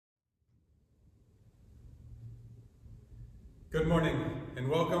Good morning and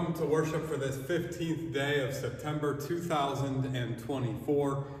welcome to worship for this 15th day of September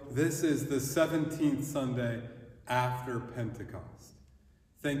 2024. This is the 17th Sunday after Pentecost.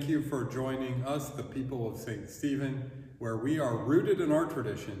 Thank you for joining us, the people of St. Stephen, where we are rooted in our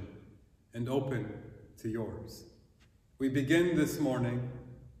tradition and open to yours. We begin this morning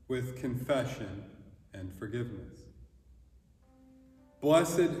with confession and forgiveness.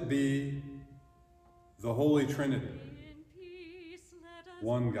 Blessed be the Holy Trinity,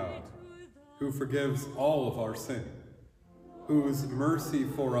 one God, who forgives all of our sin, whose mercy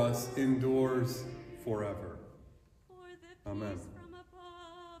for us endures forever. Amen.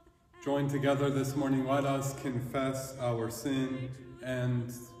 Join together this morning, let us confess our sin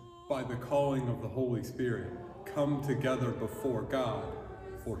and, by the calling of the Holy Spirit, come together before God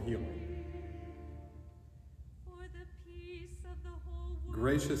for healing.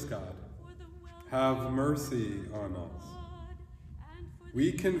 Gracious God, have mercy on us.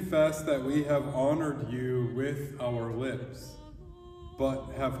 We confess that we have honored you with our lips, but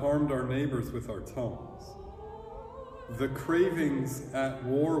have harmed our neighbors with our tongues. The cravings at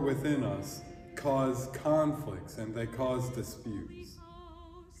war within us cause conflicts and they cause disputes.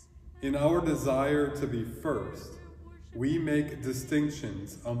 In our desire to be first, we make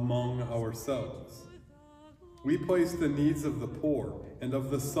distinctions among ourselves. We place the needs of the poor and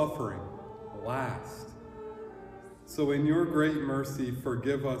of the suffering last. So in your great mercy,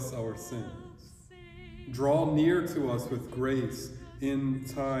 forgive us our sins. Draw near to us with grace in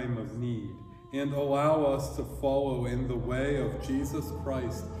time of need, and allow us to follow in the way of Jesus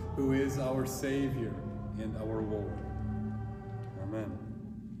Christ, who is our Savior and our Lord. Amen.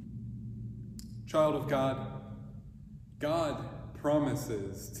 Child of God, God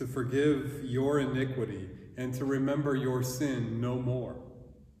promises to forgive your iniquity and to remember your sin no more.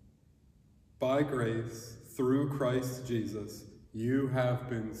 By grace, through Christ Jesus, you have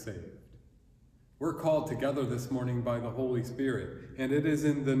been saved. We're called together this morning by the Holy Spirit, and it is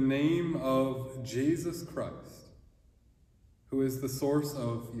in the name of Jesus Christ, who is the source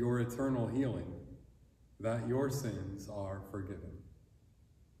of your eternal healing, that your sins are forgiven.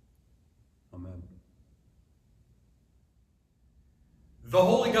 Amen. The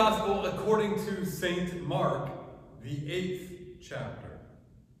Holy Gospel according to St. Mark, the 8th chapter.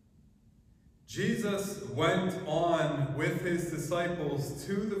 Jesus went on with his disciples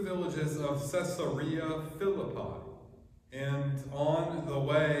to the villages of Caesarea Philippi, and on the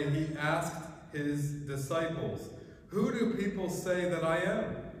way he asked his disciples, "Who do people say that I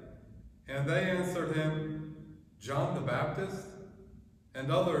am?" And they answered him, "John the Baptist, and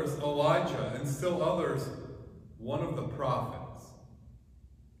others Elijah, and still others one of the prophets."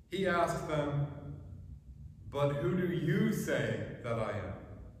 He asked them, "But who do you say that I am?"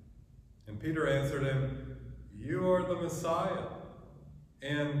 And Peter answered him, "You are the Messiah."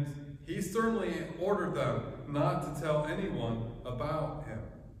 And he sternly ordered them not to tell anyone about him.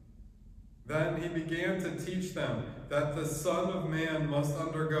 Then he began to teach them that the Son of Man must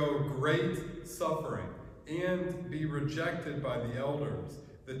undergo great suffering and be rejected by the elders,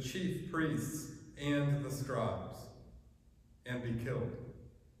 the chief priests, and the scribes, and be killed,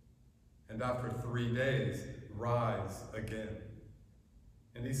 and after 3 days rise again.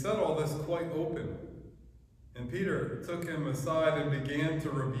 And he said all this quite openly. And Peter took him aside and began to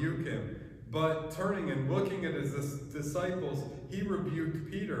rebuke him. But turning and looking at his disciples, he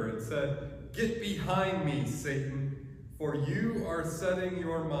rebuked Peter and said, "Get behind me, Satan, for you are setting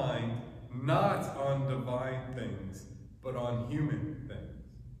your mind not on divine things, but on human things."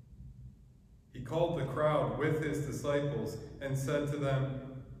 He called the crowd with his disciples and said to them,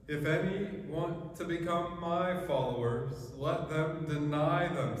 "If any want to become my followers, let them deny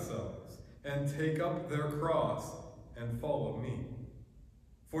themselves and take up their cross and follow me.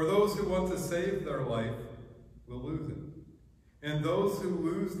 For those who want to save their life will lose it. And those who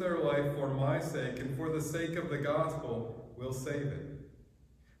lose their life for my sake and for the sake of the gospel will save it.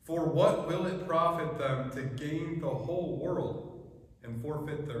 For what will it profit them to gain the whole world and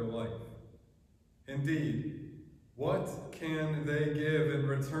forfeit their life? Indeed, what can they give in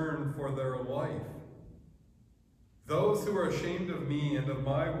return for their life? Those who are ashamed of me and of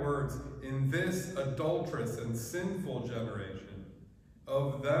my words in this adulterous and sinful generation,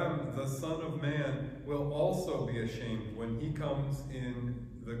 of them the Son of Man will also be ashamed when he comes in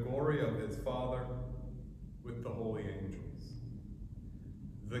the glory of his Father with the holy angels."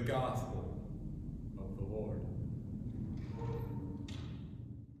 The Gospel of the Lord.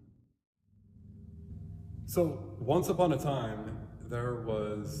 So, once upon a time, there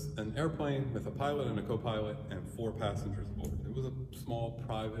was an airplane with a pilot and a co-pilot and 4 passengers aboard. It was a small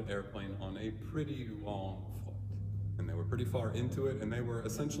private airplane on a pretty long flight. And they were pretty far into it, and they were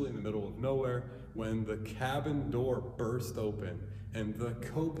essentially in the middle of nowhere when the cabin door burst open and the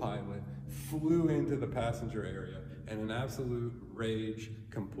co-pilot flew into the passenger area and in absolute rage,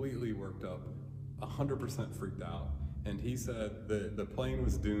 completely worked up, 100% freaked out. And he said that the plane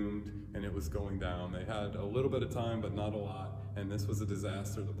was doomed and it was going down. They had a little bit of time, but not a lot, and this was a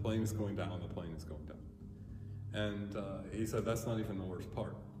disaster. The plane is going down, the plane is going down. And he said that's not even the worst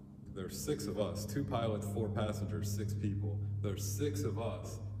part. There's 6 of us, 2 pilots, 4 passengers, 6 people. There's 6 of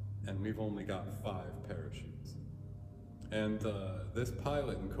us, and we've only got 5 parachutes. And this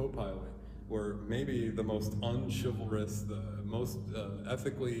pilot and co-pilot were maybe the most unchivalrous, the most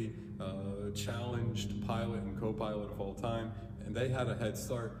ethically challenged pilot and co-pilot of all time, and they had a head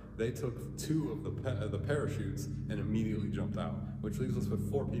start. They took 2 of the parachutes and immediately jumped out, which leaves us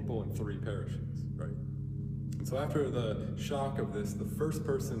with 4 people and 3 parachutes, right? And so after the shock of this, the first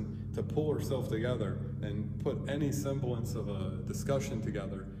person to pull herself together and put any semblance of a discussion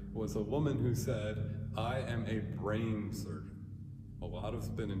together was a woman who said, "I am a brain surgeon. A lot has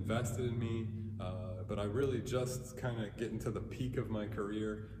been invested in me, but I really just kind of getting to the peak of my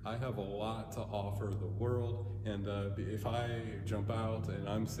career. I have a lot to offer the world, and if I jump out and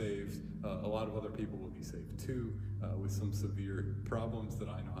I'm saved, a lot of other people will be saved too, with some severe problems that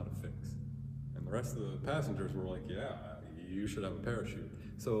I know how to fix." And the rest of the passengers were like, "Yeah, you should have a parachute."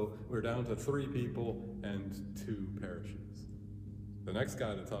 So we're down to 3 people and 2 parachutes. The next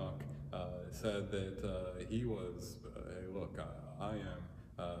guy to talk said that he was, "Hey, look, I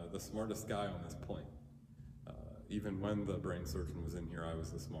am the smartest guy on this plane. Even when the brain surgeon was in here, I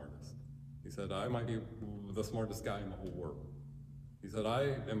was the smartest." He said, "I might be the smartest guy in the whole world." He said, "I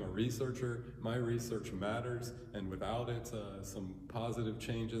am a researcher, my research matters, and without it, some positive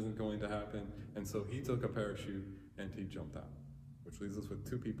change isn't going to happen." And so he took a parachute and he jumped out, which leaves us with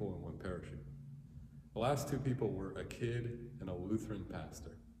 2 people and 1 parachute. The last 2 people were a kid and a Lutheran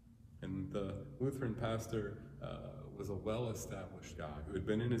pastor. And the Lutheran pastor was a well-established guy who had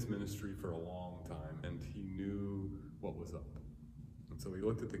been in his ministry for a long time, and he knew what was up. And so he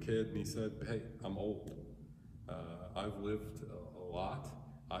looked at the kid and he said, "Hey, I'm old. I've lived a lot.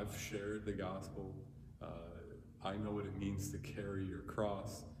 I've shared the gospel. I know what it means to carry your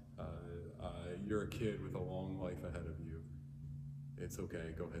cross. You're a kid with a long life ahead of you. It's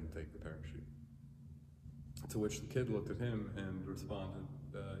okay, go ahead and take the parachute." To which the kid looked at him and responded,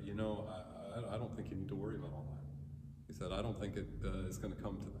 I don't think you need to worry about all that." He said, "I don't think it is going to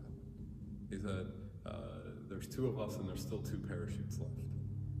come to that." He said, "There's 2 of us and there's still 2 parachutes left.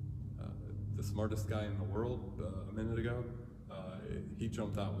 The smartest guy in the world a minute ago, he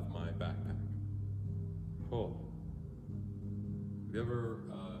jumped out with my backpack." Oh. Have you ever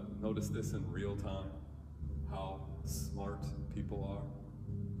noticed this in real time? How smart people are?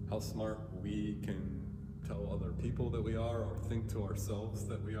 How smart we can tell other people that we are or think to ourselves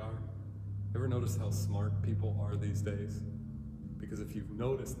that we are? Ever notice how smart people are these days? Because if you've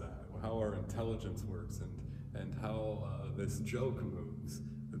noticed that, how our intelligence works and how this joke moves,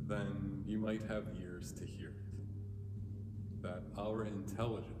 then you might have ears to hear it. That our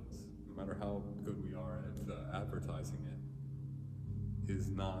intelligence, no matter how good we are at advertising it, is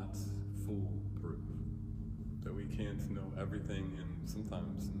not foolproof. That we can't know everything, and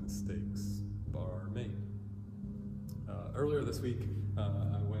sometimes mistakes are made. Earlier this week,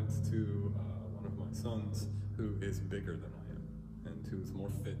 I went to one of my sons who is bigger than I am, and who is more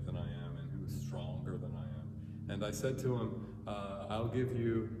fit than I am, and who is stronger than I am. And I said to him, "I'll give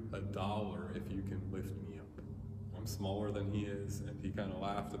you $1 if you can lift me up." I'm smaller than he is, and he kind of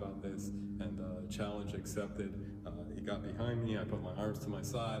laughed about this, and challenge accepted. He got behind me, I put my arms to my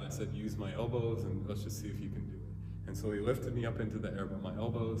side, I said, "Use my elbows, and let's just see if you can do it." And so he lifted me up into the air by my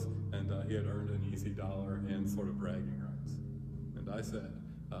elbows, and he had earned an easy $1 and sort of bragging rights. And I said,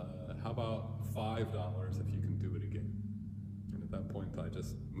 "How about $5 if you can do it again?" And at that point, I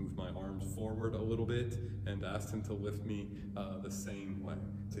just moved my arms forward a little bit and asked him to lift me the same way,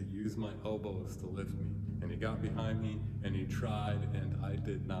 to use my elbows to lift me. And he got behind me, and he tried, and I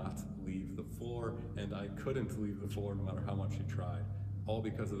did not leave the floor, and I couldn't leave the floor no matter how much he tried, all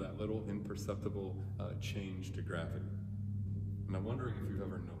because of that little imperceptible change to gravity. And I'm wondering if you've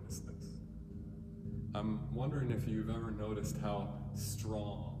ever noticed this. I'm wondering if you've ever noticed how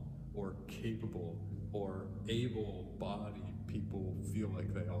strong or capable or able-bodied people feel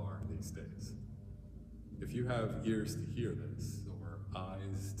like they are these days. If you have ears to hear this, or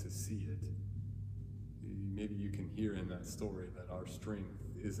eyes to see it, maybe you can hear in that story that our strength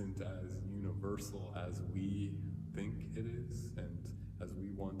isn't as universal as we think it is, and as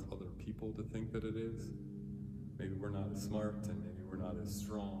we want other people to think that it is. Maybe we're not as smart, and maybe we're not as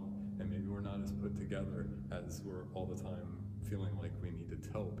strong, and maybe we're not as put together as we're all the time feeling like we need to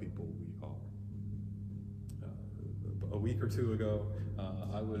tell people we are. A week or two ago,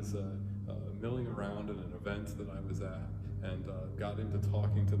 I was milling around at an event that I was at, and got into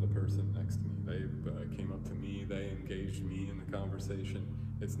talking to the person next to me. They came up to me, they engaged me in the conversation.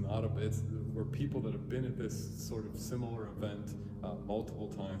 We're people that have been at this sort of similar event multiple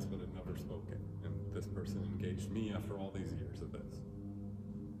times but had never spoken. And this person engaged me after all these years of this.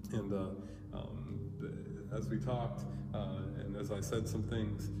 And as we talked, and as I said some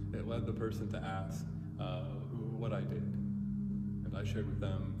things, it led the person to ask what I did. And I shared with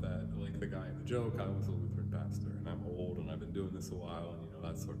them that, like the guy in the joke, I was a Lutheran pastor, and I'm old, and I've been doing this a while, and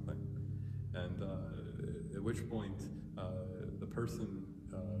that sort of thing. And at which point, the person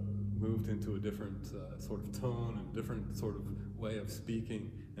moved into a different sort of tone and different sort of way of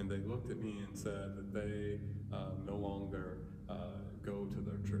speaking, and they looked at me and said that they no longer go to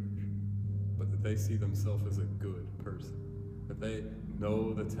their church, but that they see themselves as a good person, that they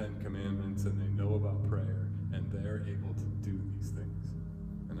know the 10 Commandments and they know about prayer, and they're able to do these things.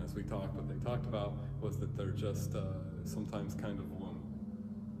 And as we talked, what they talked about was that they're just sometimes kind of lonely.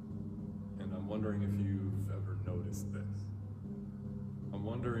 And I'm wondering if you've ever noticed this. I'm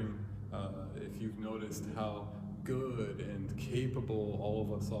wondering if you've noticed how good and capable all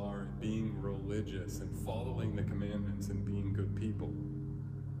of us are at being religious and following the commandments and being good people.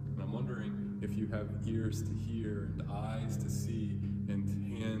 And I'm wondering if you have ears to hear and eyes to see and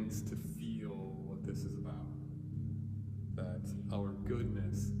hands to feel what this is about. That our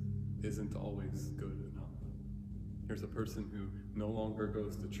goodness isn't always good enough. Here's a person who no longer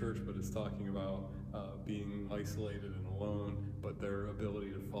goes to church but is talking about being isolated and alone, but their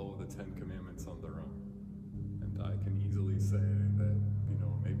ability to follow the 10 Commandments on their own. And I can easily say that,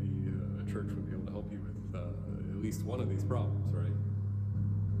 maybe a church would be able to help you with at least one of these problems, right?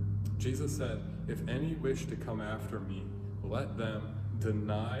 Jesus said, if any wish to come after me, let them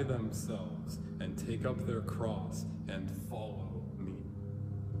deny themselves and take up their cross and follow me.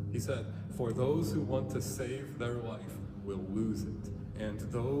 He said, for those who want to save their life will lose it, and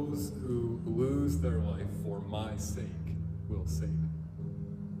those who lose their life for my sake will save it.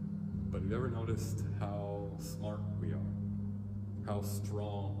 But have you ever noticed how smart we are, how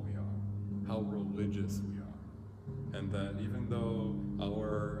strong we are, how religious we are, and that even though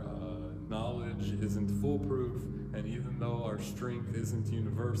our knowledge isn't foolproof, and even though our strength isn't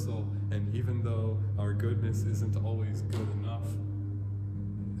universal, and even though our goodness isn't always good enough,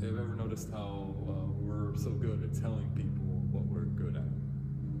 have you ever noticed how we're so good at telling people what we're good at?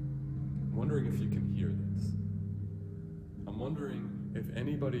 I'm wondering if you can hear this. I'm wondering if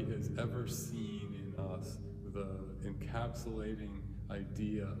anybody has ever seen in us the encapsulating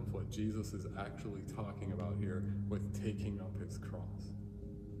idea of what Jesus is actually talking about here with taking up his cross.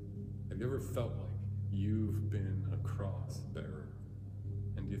 Have you ever felt like you've been a cross bearer?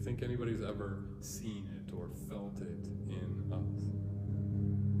 And do you think anybody's ever seen it or felt it in us?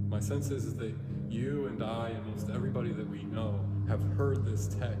 My sense is that you and I and most everybody that we know have heard this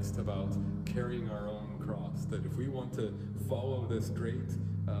text about carrying our own cross, that if we want to follow this great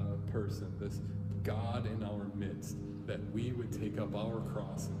person, this God in our midst, that we would take up our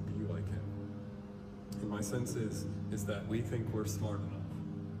cross and be like him. And my sense is that we think we're smart enough,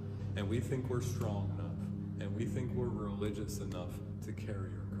 and we think we're strong enough, and we think we're religious enough to carry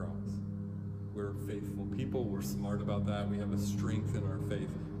our cross. We're faithful people, we're smart about that, we have a strength in our faith,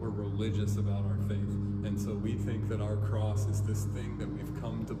 we're religious about our faith, and so we think that our cross is this thing that we've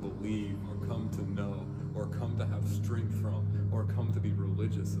come to believe, or come to know, or come to have strength from, or come to be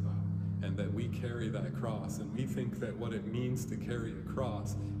religious about, and that we carry that cross, and we think that what it means to carry a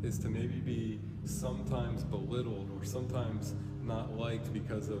cross is to maybe be sometimes belittled, or sometimes not liked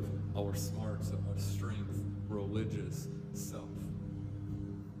because of our smarts, our strength, religious self.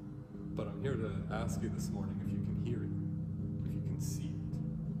 But I'm here to ask you this morning if you can hear it, if you can see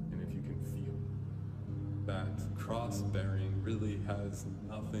it, and if you can feel it. That cross-bearing really has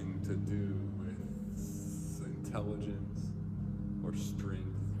nothing to do with intelligence or strength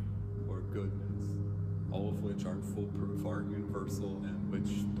or goodness, all of which aren't foolproof, aren't universal, and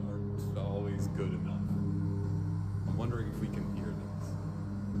which aren't always good enough. I'm wondering if we can hear this,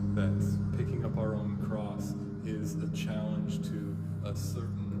 that picking up our own cross is a challenge to a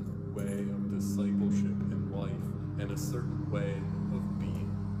certain way of discipleship in life and a certain way of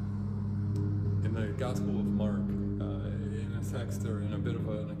being. In the Gospel of Mark, in a text or in a bit of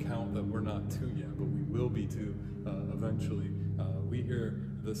an account that we're not to yet, but we will be to eventually, we hear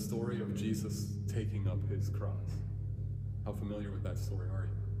the story of Jesus taking up his cross. How familiar with that story are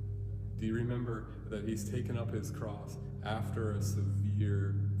you? Do you remember that he's taken up his cross after a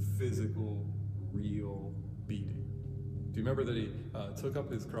severe physical you remember that he took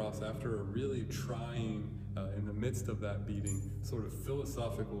up his cross after a really trying, in the midst of that beating, sort of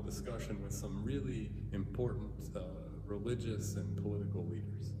philosophical discussion with some really important religious and political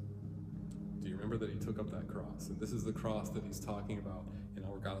leaders? Do you remember that he took up that cross? And this is the cross that he's talking about in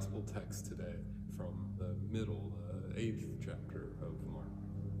our gospel text today from the middle, 8th chapter of Mark.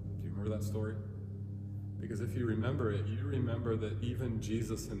 Do you remember that story? Because if you remember it, you remember that even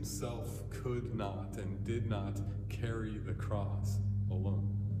Jesus himself could not and did not carry the cross alone.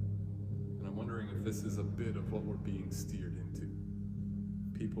 And I'm wondering if this is a bit of what we're being steered into.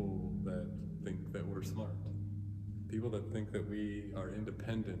 People that think that we're smart. People that think that we are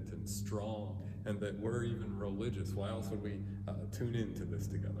independent and strong and that we're even religious. Why else would we tune into this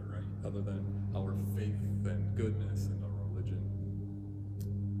together, right? Other than our faith and goodness and our religion.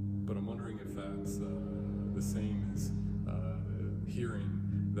 But I'm wondering if that's the same as hearing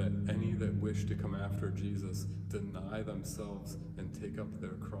that any that wish to come after Jesus deny themselves and take up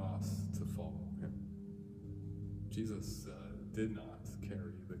their cross to follow him. Jesus did not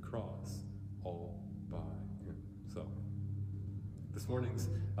carry the cross all by him. So, this morning's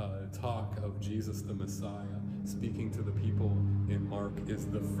talk of Jesus the Messiah speaking to the people in Mark is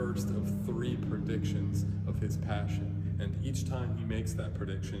the first of 3 predictions of his passion. And each time he makes that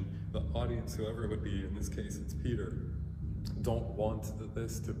prediction, the audience, whoever it would be, in this case it's Peter, don't want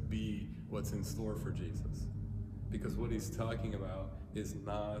this to be what's in store for Jesus. Because what he's talking about is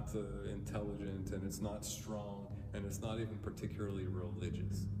not intelligent, and it's not strong, and it's not even particularly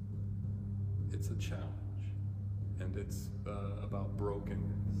religious. It's a challenge, and it's about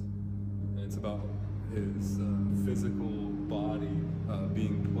brokenness, and it's about his physical body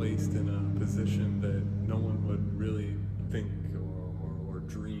being placed in a position that no one would really think or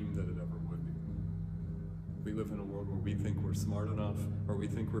dream that it ever would be. We live in a world where we think we're smart enough, or we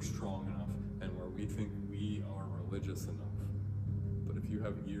think we're strong enough, and where we think we are religious enough. But if you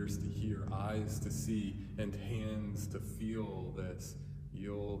have ears to hear, eyes to see, and hands to feel this,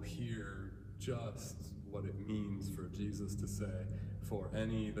 you'll hear just what it means for Jesus to say, for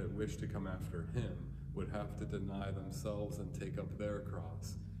any that wish to come after him would have to deny themselves and take up their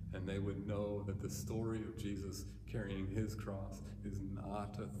cross. And they would know that the story of Jesus carrying his cross is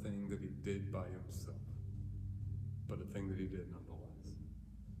not a thing that he did by himself, but a thing that he did nonetheless.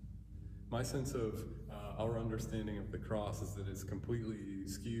 My sense of our understanding of the cross is that it's completely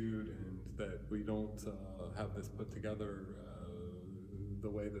skewed and that we don't have this put together the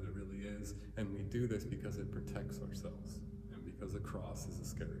way that it really is. And we do this because it protects ourselves and because a cross is a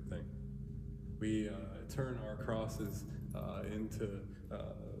scary thing. We turn our crosses into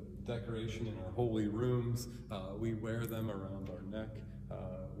decoration in our holy rooms. We wear them around our neck.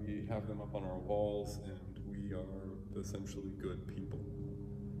 We have them up on our walls, and we are essentially good people.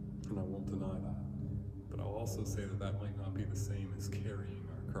 And I won't deny that. But I'll also say that that might not be the same as carrying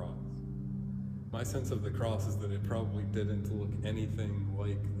our cross. My sense of the cross is that it probably didn't look anything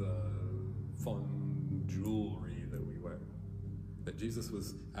like the fun jewelry that we wear. That Jesus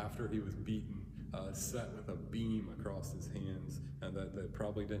was, after he was beaten, set with a beam across his hands, and that it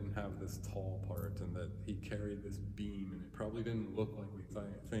probably didn't have this tall part, and that he carried this beam, and it probably didn't look like we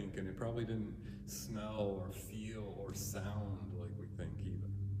think, and it probably didn't smell or feel or sound like we think either.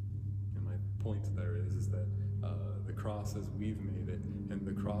 And my point there is that the cross as we've made it and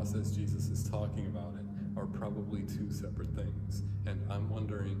the cross as Jesus is talking about it are probably 2 separate things. And I'm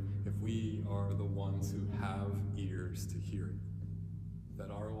wondering if we are the ones who have ears to hear it.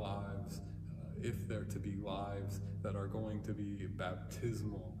 That our lives, if they're to be lives that are going to be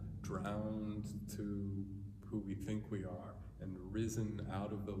baptismal, drowned to who we think we are, and risen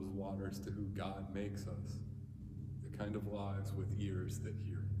out of those waters to who God makes us, the kind of lives with ears that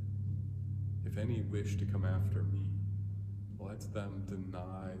hear it. If any wish to come after me, let them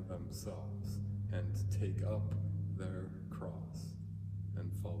deny themselves and take up their cross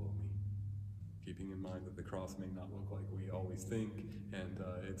and follow me. Keeping in mind that the cross may not look like we always think, and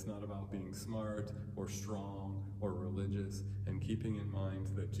it's not about being smart or strong or religious, and keeping in mind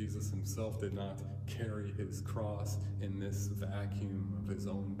that Jesus himself did not carry his cross in this vacuum of his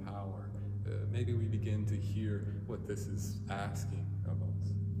own power. Maybe we begin to hear what this is asking of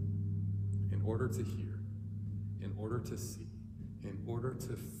us. In order to hear, in order to see, in order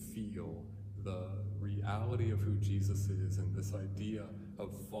to feel the reality of who Jesus is and this idea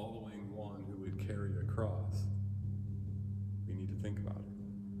of following one who would carry a cross, we need to think about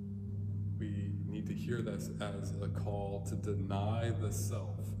it. We need to hear this as a call to deny the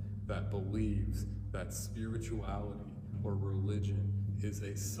self that believes that spirituality or religion is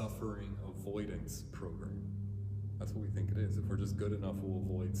a suffering avoidance program. That's what we think it is. If we're just good enough, we'll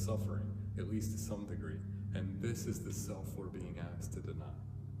avoid suffering. at least to some degree. And this is the self we're being asked to deny.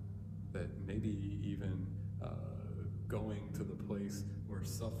 That maybe even going to the place where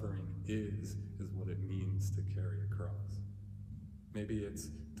suffering is what it means to carry a cross. Maybe it's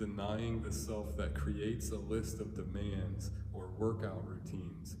denying the self that creates a list of demands or workout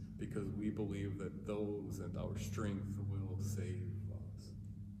routines because we believe that those and our strength will save us.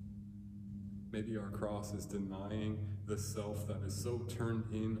 Maybe our cross is denying the self that is so turned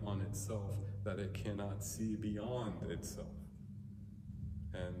in on itself that it cannot see beyond itself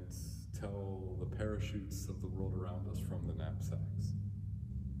and tell the parachutes of the world around us from the knapsacks.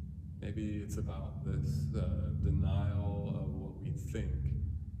 Maybe it's about this denial of what we think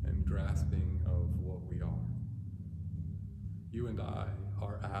and grasping of what we are. You and I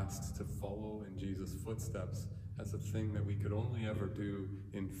are asked to follow in Jesus' footsteps as a thing that we could only ever do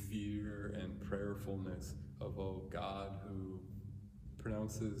in fear and prayerfulness of, oh, God who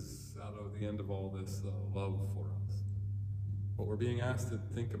pronounces out of the end of all this love for us. What we're being asked to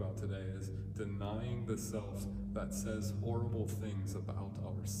think about today is denying the self that says horrible things about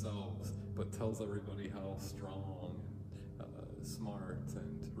ourselves, but tells everybody how strong and smart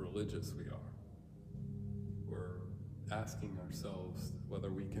and religious we are. We're asking ourselves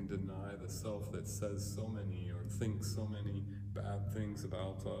whether we can deny the self that says so many or thinks so many bad things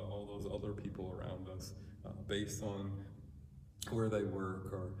about all those other people around us based on where they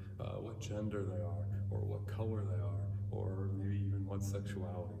work or what gender they are or what color they are or maybe even what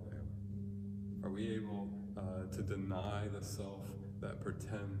sexuality they are. Are we able to deny the self that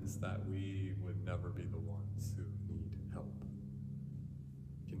pretends that we would never be the ones who need help?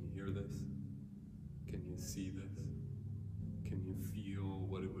 Can you hear this? Can you see this? Can you feel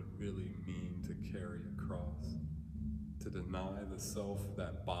what it would really mean to carry a cross? To deny the self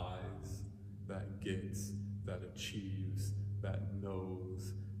that buys, that gets, that achieves, that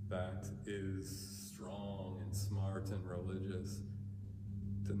knows, that is strong and smart and religious.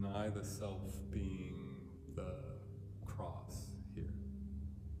 Deny the self being the cross here.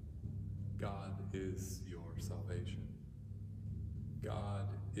 God is your salvation. God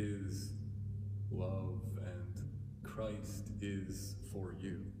is love, and Christ is for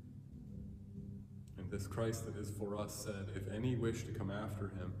you. And this Christ that is for us said, if any wish to come after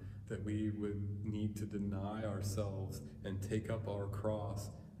him, that we would need to deny ourselves and take up our cross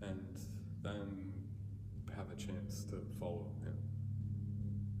and then have a chance to follow him.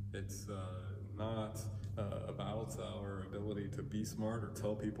 It's not about our ability to be smart or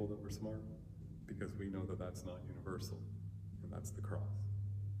tell people that we're smart, because we know that that's not universal, and that's the cross.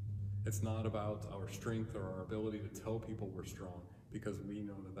 It's not about our strength or our ability to tell people we're strong, because we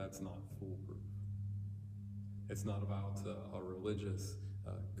know that that's not foolproof. It's not about our religious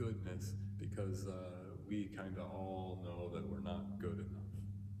goodness, because we kind of all know that we're not good enough.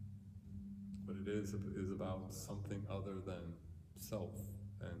 But it is about something other than self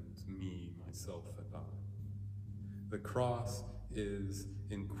and me, myself, and I. The cross is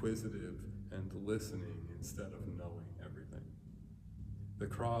inquisitive and listening instead of knowing everything. The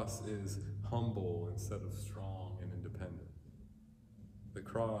cross is humble instead of strong and independent. The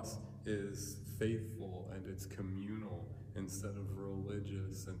cross is faithful and it's communal instead of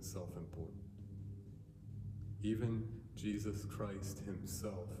religious and self-important. Even Jesus Christ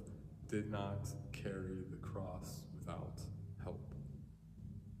himself did not carry the cross without help.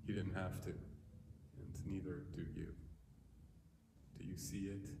 He didn't have to, and neither do you. Do you see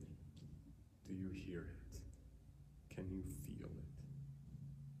it? Do you hear it? Can you feel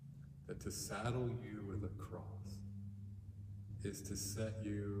it? That to saddle you with a cross is to set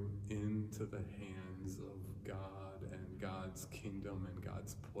you into the hands of God and God's kingdom and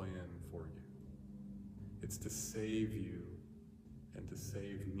God's plan for you. It's to save you and to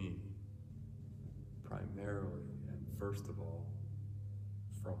save me, primarily and first of all,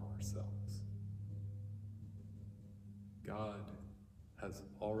 from ourselves. God has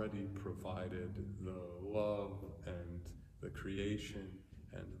already provided the love and the creation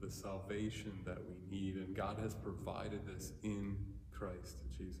and the salvation that we need, and God has provided this in Christ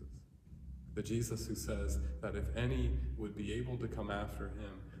Jesus. The Jesus who says that if any would be able to come after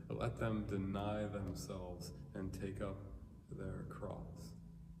him, let them deny themselves and take up their cross.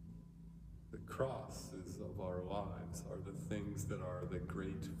 The crosses of our lives are the things that are the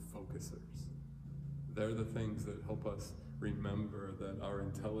great focusers. They're the things that help us remember that our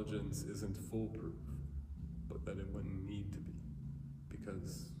intelligence isn't foolproof, but that it wouldn't need to be,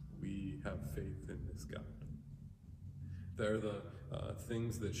 because we have faith in this God. They're the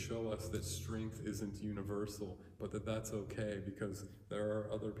things that show us that strength isn't universal, but that that's okay, because there are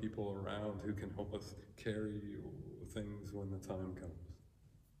other people around who can help us carry things when the time comes.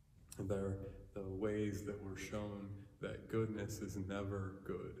 They're the ways that we're shown that goodness is never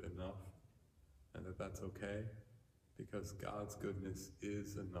good enough, and that that's okay, because God's goodness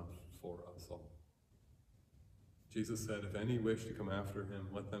is enough for us all. Jesus said, if any wish to come after him,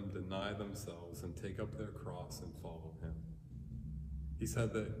 let them deny themselves and take up their cross and follow him. He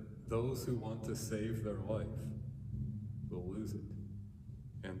said that those who want to save their life will lose it,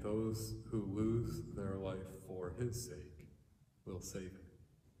 and those who lose their life for his sake will save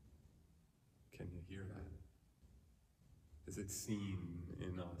it. Can you hear that? Is it seen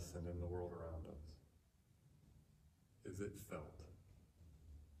in us and in the world around us? Is it felt?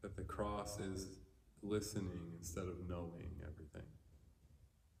 That the cross is listening instead of knowing everything.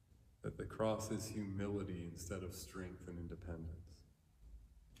 That the cross is humility instead of strength and independence.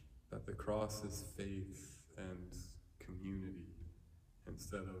 That the cross is faith and community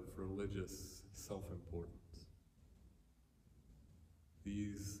instead of religious self-importance.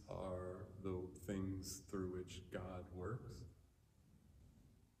 These are the things through which God works.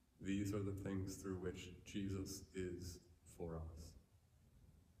 These are the things through which Jesus is for us.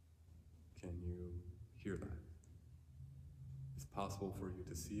 Can you hear that? It's possible for you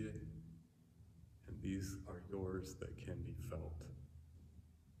to see it, and these are yours that can be felt.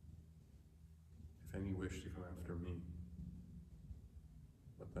 If any wish to come after me,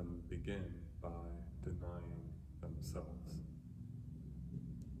 let them begin by denying themselves.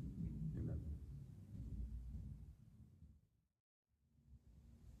 Amen.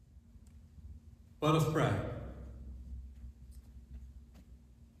 Let us pray.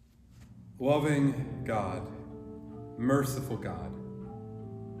 Loving God, merciful God,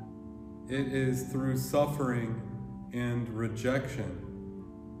 it is through suffering and rejection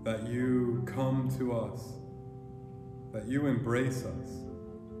that you come to us, that you embrace us,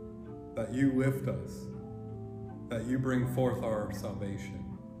 that you lift us, that you bring forth our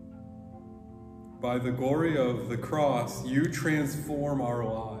salvation. By the glory of the cross, you transform our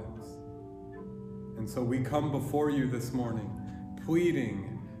lives. And so we come before you this morning, pleading,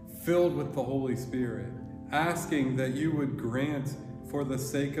 filled with the Holy Spirit, asking that you would grant, for the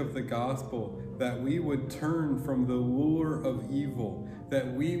sake of the gospel, that we would turn from the lure of evil,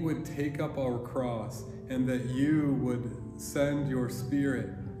 that we would take up our cross, and that you would send your Spirit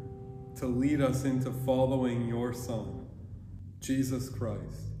to lead us into following your Son, Jesus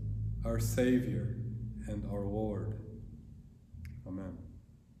Christ, our Savior and our Lord. Amen.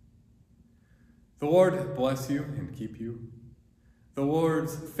 The Lord bless you and keep you. The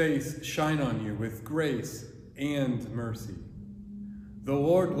Lord's face shine on you with grace and mercy. The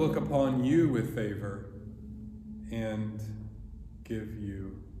Lord look upon you with favor and give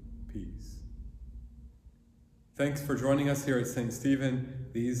you peace. Thanks for joining us here at St. Stephen.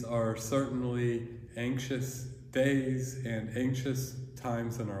 These are certainly anxious days and anxious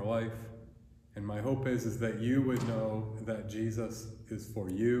times in our life. And my hope is that you would know that Jesus is for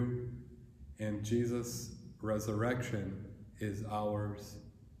you, and Jesus' resurrection is ours.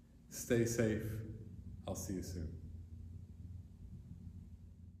 Stay safe. I'll see you soon.